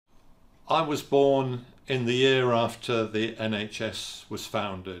I was born in the year after the NHS was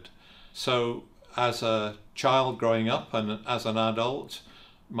founded. So as a child growing up and as an adult,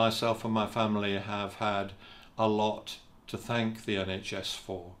 myself and my family have had a lot to thank the NHS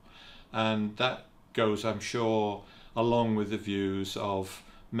for. And that goes, I'm sure, along with the views of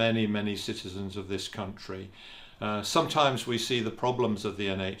many, many citizens of this country. Sometimes we see the problems of the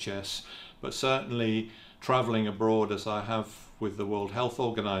NHS, but certainly travelling abroad as I have with the World Health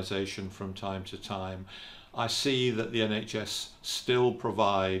Organization from time to time, I see that the NHS still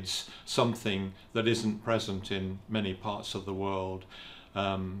provides something that isn't present in many parts of the world.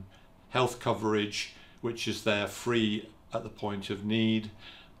 Health coverage, which is there free at the point of need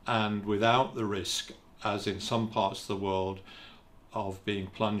and without the risk, as in some parts of the world, of being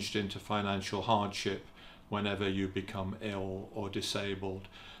plunged into financial hardship whenever you become ill or disabled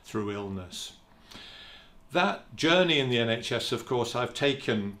through illness. That journey in the NHS, of course, I've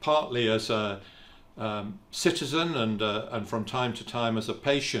taken partly as a citizen and from time to time as a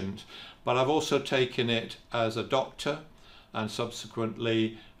patient, but I've also taken it as a doctor and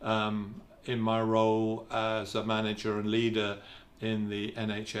subsequently in my role as a manager and leader in the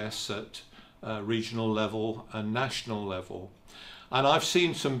NHS at regional level and national level. And I've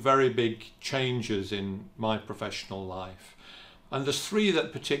seen some very big changes in my professional life. And there's three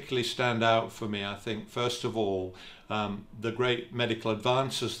that particularly stand out for me, I think. First of all, the great medical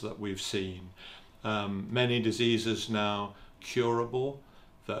advances that we've seen. Many diseases now curable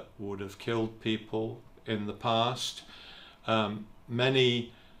that would have killed people in the past.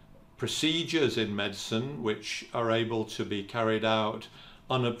 Many procedures in medicine which are able to be carried out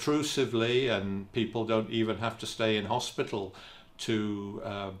unobtrusively, and people don't even have to stay in hospital to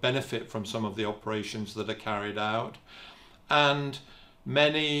benefit from some of the operations that are carried out. And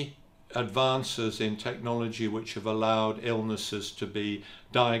many advances in technology which have allowed illnesses to be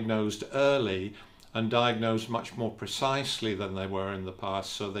diagnosed early and diagnosed much more precisely than they were in the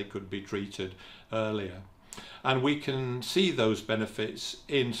past, so they could be treated earlier. And we can see those benefits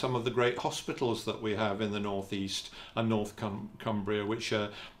in some of the great hospitals that we have in the northeast and North Cumbria, which are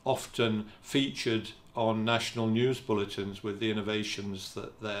often featured on national news bulletins with the innovations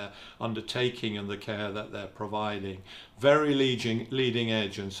that they're undertaking and the care that they're providing. Very leading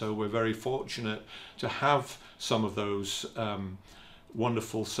edge, and so we're very fortunate to have some of those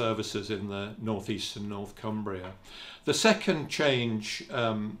wonderful services in the northeast and North Cumbria. The second change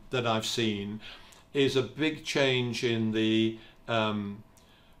that I've seen is a big change in the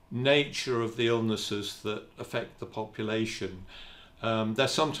nature of the illnesses that affect the population. They're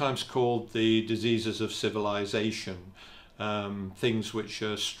sometimes called the diseases of civilization, things which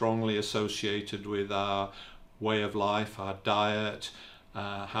are strongly associated with our way of life, our diet,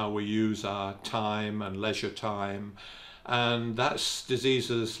 how we use our time and leisure time. And that's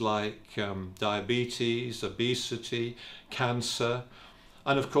diseases like diabetes, obesity, cancer,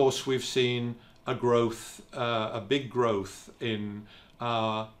 and of course we've seen a big growth in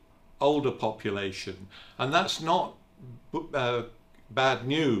our older population, and that's not bad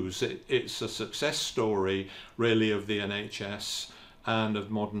news. It's a success story really of the NHS and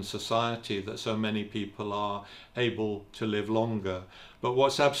of modern society that so many people are able to live longer. But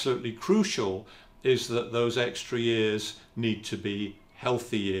what's absolutely crucial is that those extra years need to be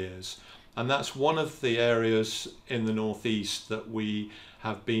healthy years, and that's one of the areas in the northeast that we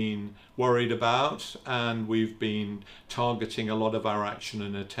have been worried about, and we've been targeting a lot of our action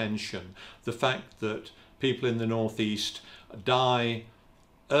and attention. The fact that people in the northeast die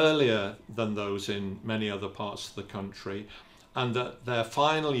earlier than those in many other parts of the country, and that their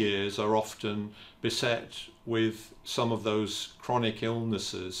final years are often beset with some of those chronic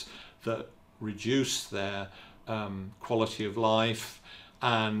illnesses that reduce their quality of life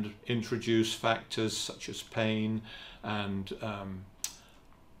and introduce factors such as pain and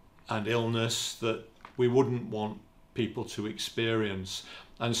illness that we wouldn't want people to experience.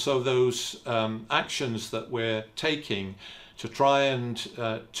 And so those actions that we're taking to try and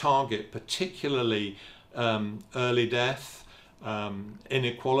target particularly early death,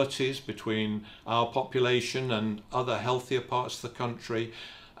 inequalities between our population and other healthier parts of the country,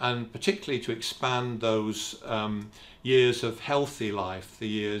 and particularly to expand those years of healthy life, the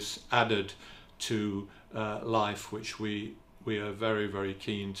years added to life, which we are very, very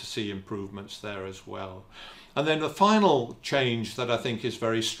keen to see improvements there as well. And then the final change that I think is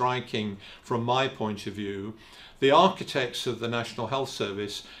very striking from my point of view, the architects of the National Health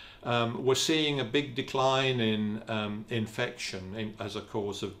Service were seeing a big decline in infection as a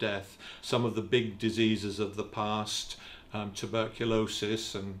cause of death. Some of the big diseases of the past,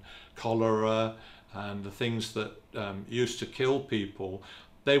 tuberculosis and cholera and the things that used to kill people,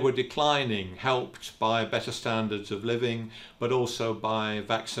 they were declining, helped by better standards of living, but also by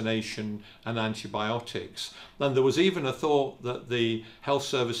vaccination and antibiotics. And there was even a thought that the health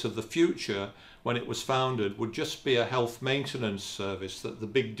service of the future, when it was founded, would just be a health maintenance service, that the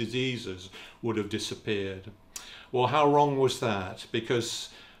big diseases would have disappeared. Well, how wrong was that? Because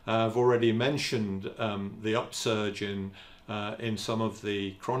I've already mentioned the upsurge in some of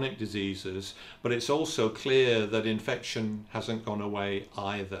the chronic diseases, but it's also clear that infection hasn't gone away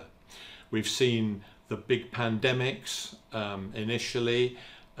either. We've seen the big pandemics initially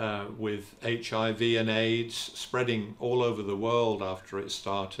with HIV and AIDS spreading all over the world after it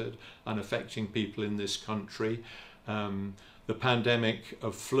started and affecting people in this country. The pandemic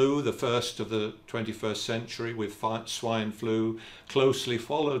of flu, the first of the 21st century with swine flu, closely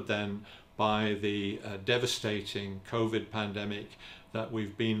followed then by the devastating COVID pandemic that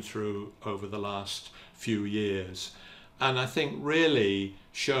we've been through over the last few years. And I think really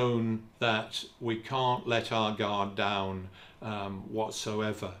shown that we can't let our guard down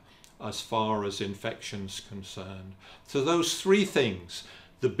whatsoever as far as infection's concerned. So those three things,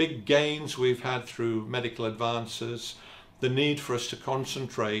 the big gains we've had through medical advances, the need for us to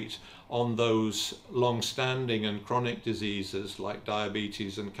concentrate on those long-standing and chronic diseases like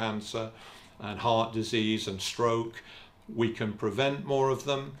diabetes and cancer and heart disease and stroke. We can prevent more of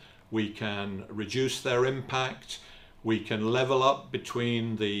them, we can reduce their impact, we can level up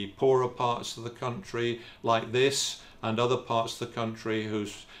between the poorer parts of the country like this and other parts of the country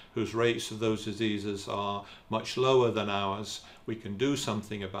whose rates of those diseases are much lower than ours. We can do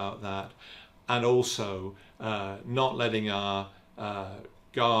something about that, and also not letting our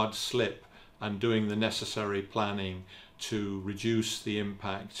guard slip and doing the necessary planning to reduce the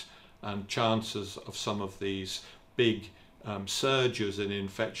impact and chances of some of these big surges in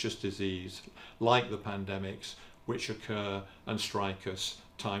infectious disease like the pandemics which occur and strike us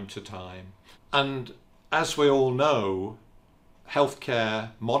time to time. And as we all know, healthcare,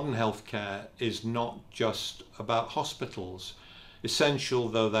 modern healthcare, is not just about hospitals. Essential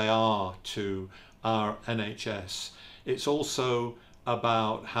though they are to our NHS, it's also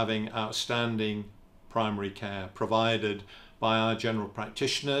about having outstanding primary care provided by our general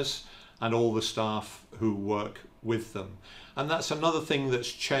practitioners and all the staff who work with them. And that's another thing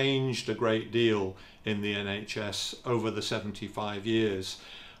that's changed a great deal in the NHS over the 75 years.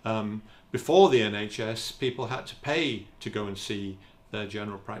 Before the NHS, people had to pay to go and see their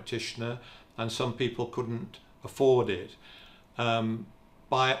general practitioner, and some people couldn't afford it.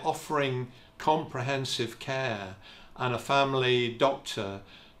 By offering comprehensive care and a family doctor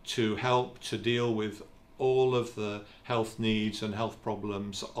to help to deal with all of the health needs and health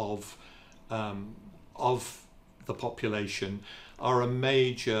problems of the population are a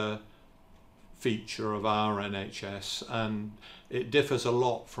major feature of our NHS, and it differs a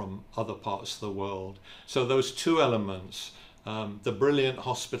lot from other parts of the world. So those two elements, the brilliant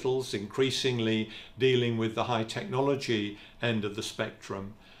hospitals increasingly dealing with the high technology end of the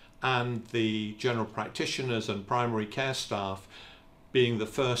spectrum, and the general practitioners and primary care staff being the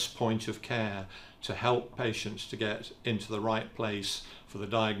first point of care to help patients to get into the right place for the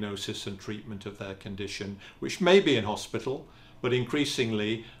diagnosis and treatment of their condition, which may be in hospital, but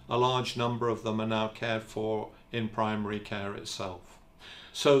increasingly a large number of them are now cared for in primary care itself.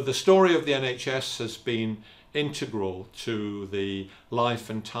 So the story of the NHS has been integral to the life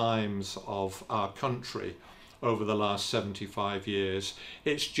and times of our country over the last 75 years.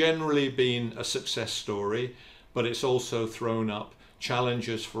 It's generally been a success story, but it's also thrown up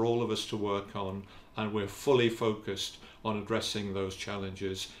challenges for all of us to work on, and we're fully focused on addressing those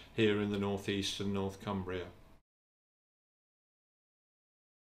challenges here in the North East and North Cumbria.